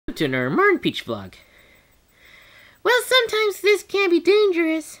to another Martin Peach vlog. Well, sometimes this can be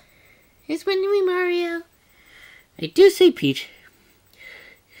dangerous. It's with me, Mario. I do say, Peach.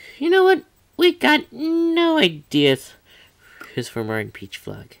 You know what? We got no ideas. Who's for Martin Peach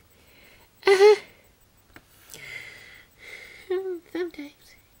vlog? Sometimes.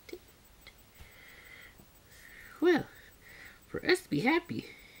 Well, for us to be happy,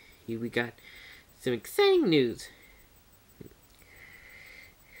 we got some exciting news.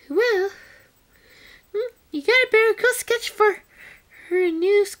 Well, you got a very cool sketch for her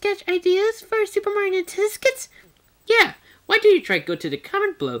new sketch ideas for Super Mario Nintendo skits? Yeah, why don't you try go to the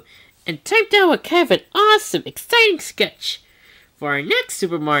comment below and type down what kind of an awesome, exciting sketch for our next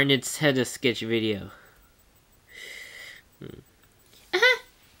Super Mario Nintendo sketch video.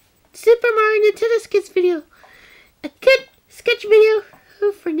 Super Mario Nintendo sketch video. A good sketch video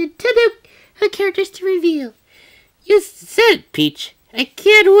for Nintendo characters to reveal. You said it, Peach. I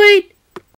can't wait.